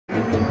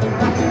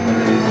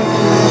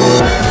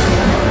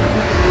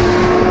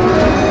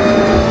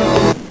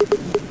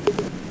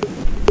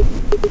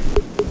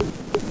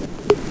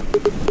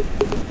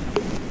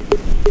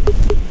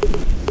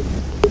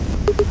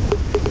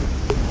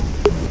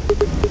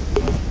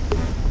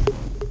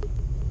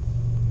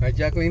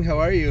Jaclyn, how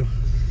are you?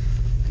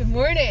 Good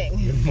morning.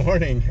 Good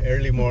morning.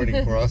 Early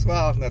morning for us.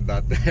 Well, not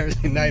that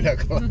early, 9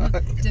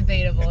 o'clock.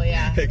 Debatable,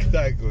 yeah.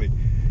 Exactly.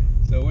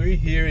 So we're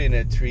here in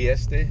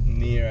Trieste,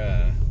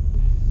 near,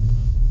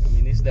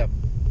 it's the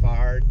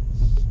far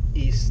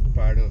east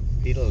part of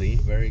Italy,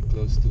 very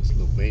close to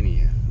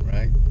Slovenia,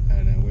 right?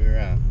 And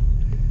we're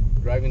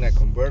driving a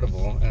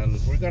convertible,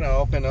 and we're gonna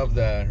open up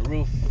the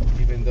roof,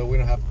 even though we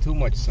don't have too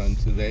much sun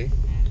today.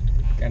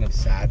 Kind of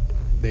sad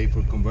day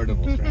for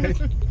convertibles, right?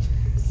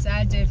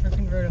 Sad day for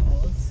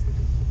convertibles.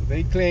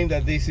 They claim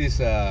that this is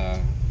a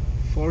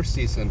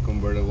four-season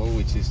convertible,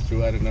 which is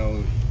true. I don't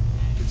know.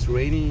 It's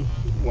rainy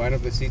one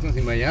of the seasons.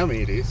 In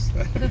Miami it is.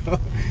 I don't know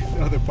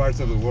in other parts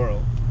of the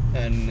world.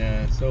 And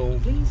so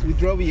we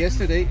drove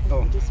yesterday.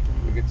 Oh,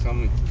 we get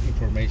some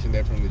information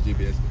there from the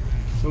GPS.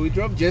 So we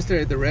drove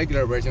yesterday the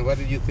regular version. What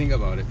did you think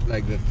about it?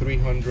 Like the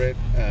 300,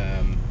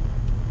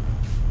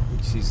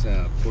 which is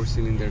a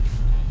four-cylinder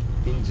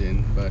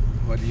engine, but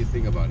what do you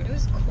think about it? It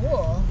was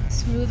cool.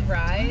 Smooth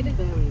ride,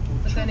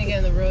 but then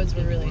again the roads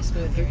were really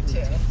smooth here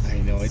too. I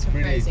know, it's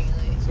pretty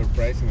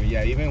surprisingly.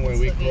 Yeah, even when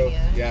we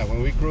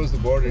crossed the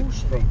border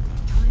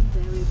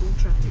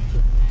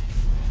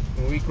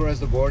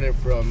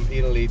from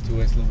Italy to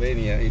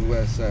Slovenia, it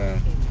was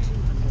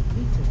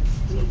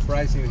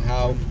surprising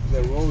how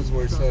the roads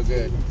were so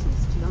good.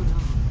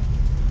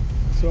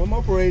 So I'm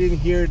operating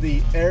here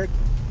the AIRCAP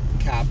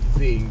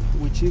thing,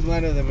 which is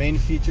one of the main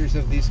features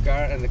of this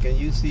car, and can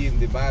you see in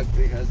the back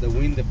it has the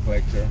wind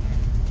deflector.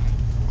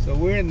 So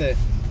we're in the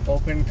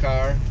open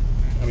car.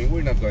 I mean,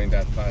 we're not going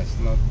that fast,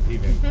 not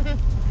even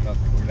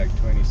nothing. We're like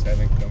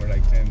 27 kilometers,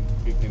 like 10,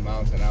 15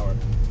 miles an hour.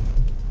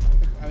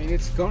 I mean,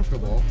 it's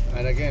comfortable,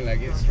 and again,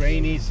 like it's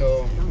rainy,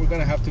 so we're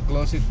gonna have to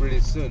close it pretty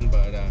soon,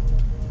 but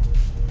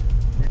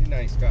pretty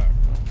nice car.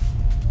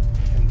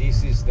 And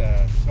this is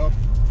the top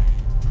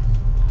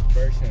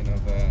version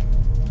of the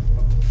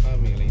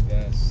family,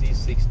 the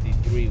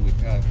C63,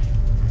 which has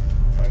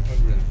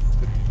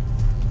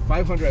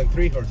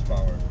 503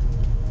 horsepower.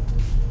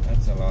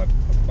 That's a lot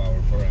of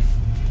power for a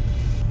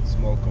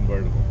small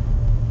convertible.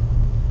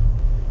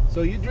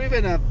 So you've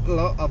driven a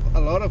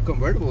lot of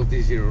convertibles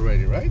this year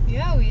already, right?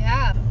 Yeah, we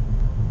have.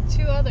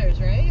 2 others,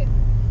 right?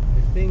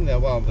 I think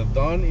that, well, the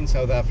Dawn in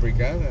South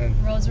Africa, and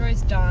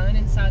Rolls-Royce Dawn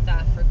in South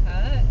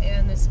Africa,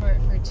 and the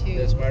Smart for 2.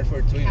 The Smart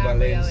for 2 in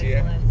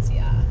Valencia.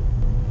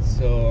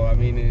 So, I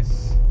mean,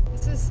 this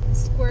is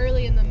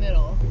squarely in the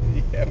middle.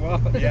 Yeah,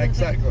 well, yeah,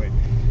 exactly.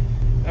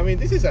 I mean,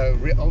 this is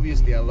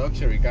obviously a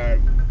luxury car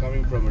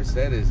coming from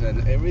Mercedes,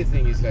 and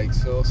everything is like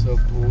so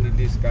cool in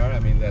this car. I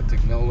mean, the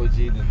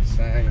technology, the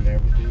design, and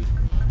everything.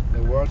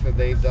 The work that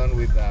they've done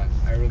with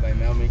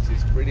aerodynamics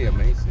is pretty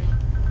amazing.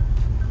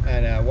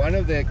 And one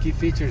of the key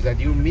features that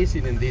you're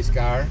missing in this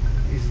car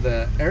is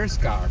the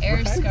AIRSCARF.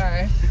 AIRSCARF.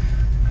 Right?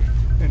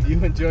 And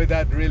you enjoyed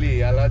that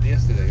really a lot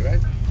yesterday, right?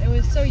 It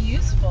was so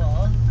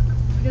useful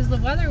because the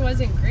weather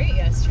wasn't great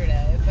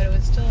yesterday, but it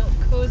was still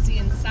cozy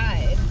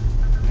inside.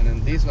 And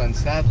on this one,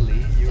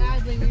 sadly,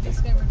 we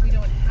discovered we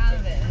don't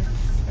have it.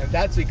 And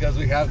that's because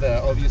we have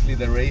obviously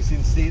the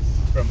racing seats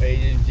from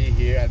AMG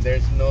here, and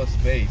there's no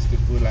space to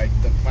put like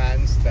the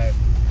fans that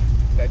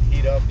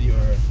heat up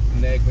your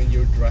neck when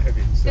you're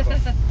driving. So,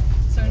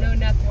 so no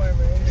neck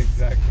warmers.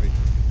 Exactly.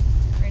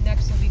 Our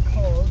necks will be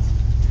cold.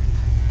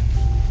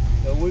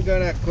 So we're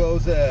gonna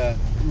close the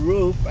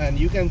roof, and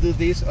you can do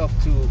this up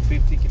to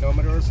 50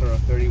 kilometers or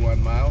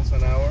 31 miles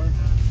an hour.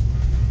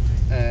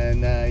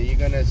 And you're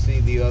gonna see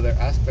the other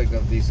aspect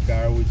of this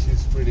car, which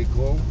is pretty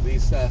cool.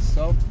 This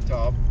soft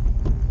top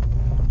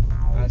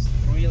has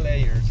 3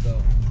 layers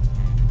of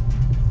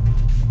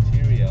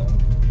material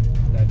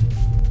that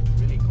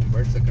really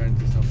converts the car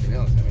into something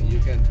else. I mean, you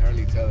can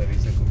hardly tell that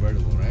it's a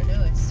convertible, right?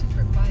 No, it's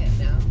super quiet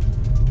now.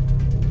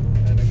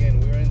 And again,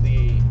 we're in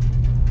the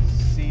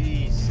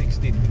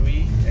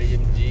C63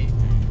 AMG,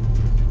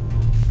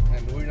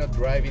 and we're not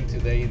driving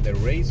today in the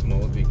race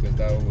mode because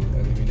that will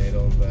eliminate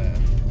all the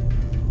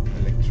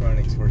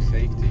electronics for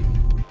safety.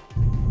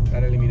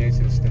 That eliminates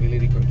the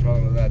stability control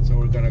and all that. So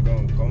we're gonna go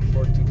on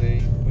comfort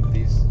today with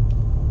this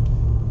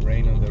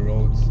rain on the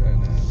roads,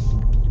 and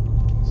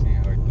see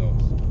how it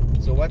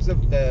goes. So what's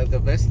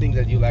the best thing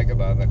that you like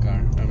about the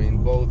car? I mean,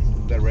 both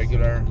the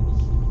regular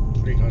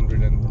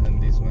 300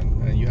 and this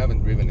one. And you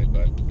haven't driven it,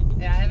 but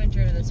yeah, I haven't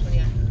driven this one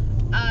yet.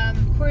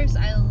 Of course,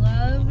 I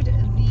loved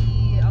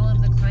all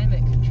of the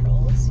climate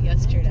controls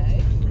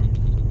yesterday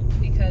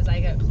because I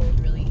got cold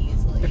really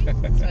easily.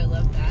 So I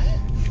love that.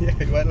 Yeah,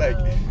 it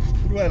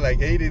was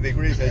like 80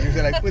 degrees, and you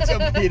said like, put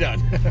some heat on.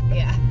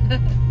 Yeah.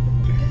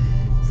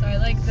 So I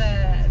like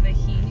the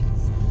heat.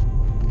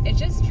 It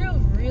just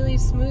drove really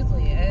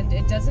smoothly, and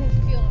it doesn't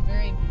feel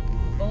very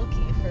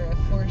bulky for a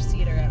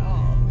 4-seater at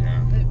all.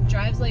 Yeah. It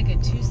drives like a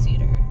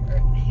 2-seater, or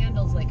it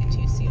handles like a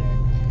 2-seater.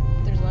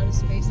 There's a lot of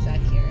space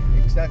back here.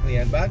 Exactly,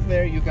 and back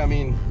there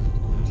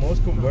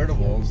most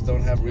convertibles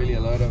don't have really a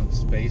lot of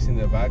space in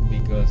the back,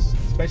 because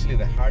especially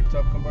the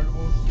hardtop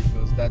convertibles,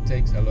 because that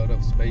takes a lot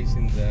of space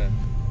in the.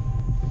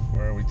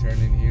 Where are we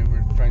turning here?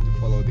 We're trying to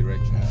follow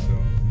directions, so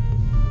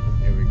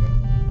here we go.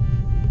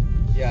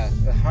 Yeah,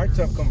 the hard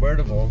hardtop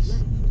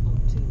convertibles,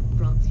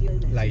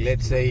 like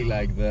let's say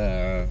like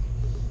the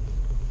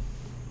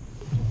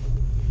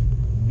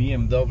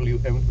BMW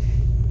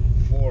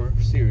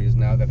M4 series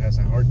now that has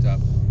a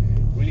hardtop,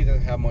 really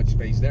doesn't have much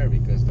space there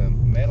because the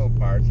metal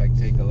parts like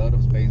take a lot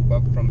of space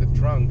both from the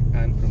trunk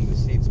and from the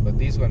seats. But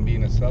this one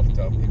being a soft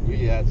top, it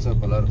really adds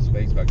up a lot of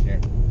space back here.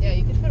 Yeah,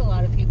 you could put a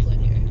lot of people in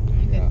here. You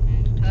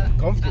could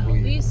comfortably.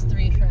 At least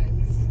 3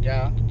 friends.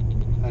 Yeah,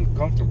 and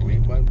comfortably.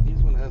 But this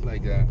one has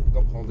like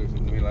cup holders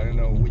in the middle. I don't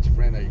know which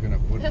friend are you gonna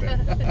put there.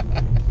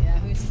 Yeah,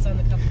 who sits on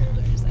the cup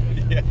holders? I don't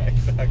know. Yeah,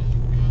 exactly.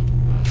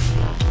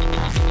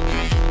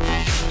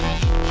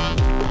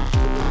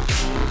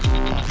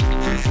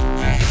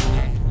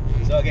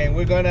 So again,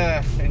 we're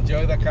gonna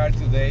enjoy the car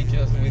today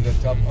just with the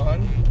top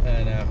on,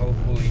 and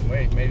hopefully,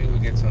 maybe we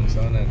get some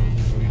sun and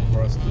we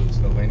cross to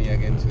Slovenia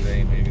again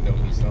today. Maybe there'll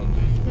be sun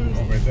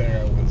over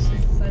there. We'll see.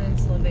 Sun in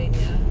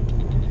Slovenia.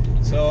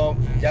 So,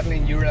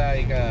 Jaclyn, you're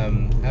like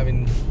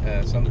having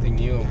something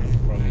new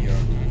from your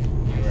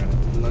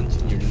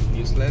launching your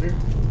newsletter.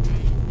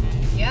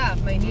 Yeah,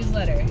 my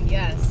newsletter.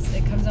 Yes,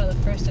 it comes out the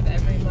first of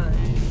every month.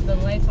 The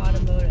Life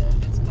Automotive,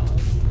 it's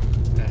called.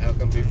 How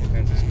come people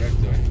can subscribe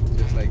to it?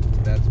 Just like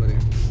that's what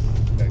it's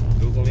like,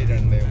 Google it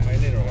and they'll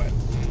find it, or what?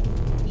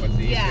 What's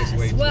the easiest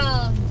way to?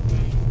 Well,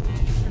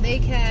 they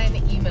can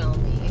email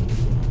me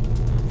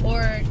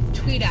or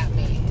tweet at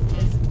me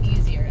is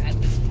easier at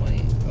this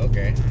point.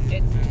 Okay.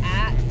 It's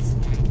at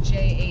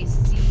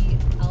JACLYN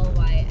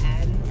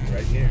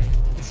Right here.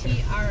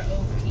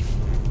 TROP.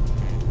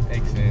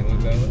 Excellent.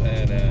 We'll go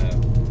and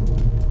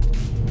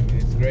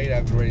it's great.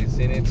 I've already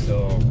seen it,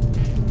 so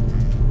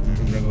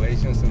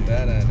congratulations on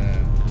that, and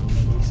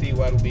we'll see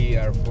what will be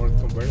our 4th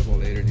convertible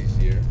later this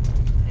year.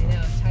 I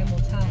know, time will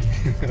tell.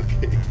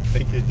 Okay.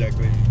 Thank you,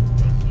 Jaclyn.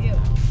 Thank you.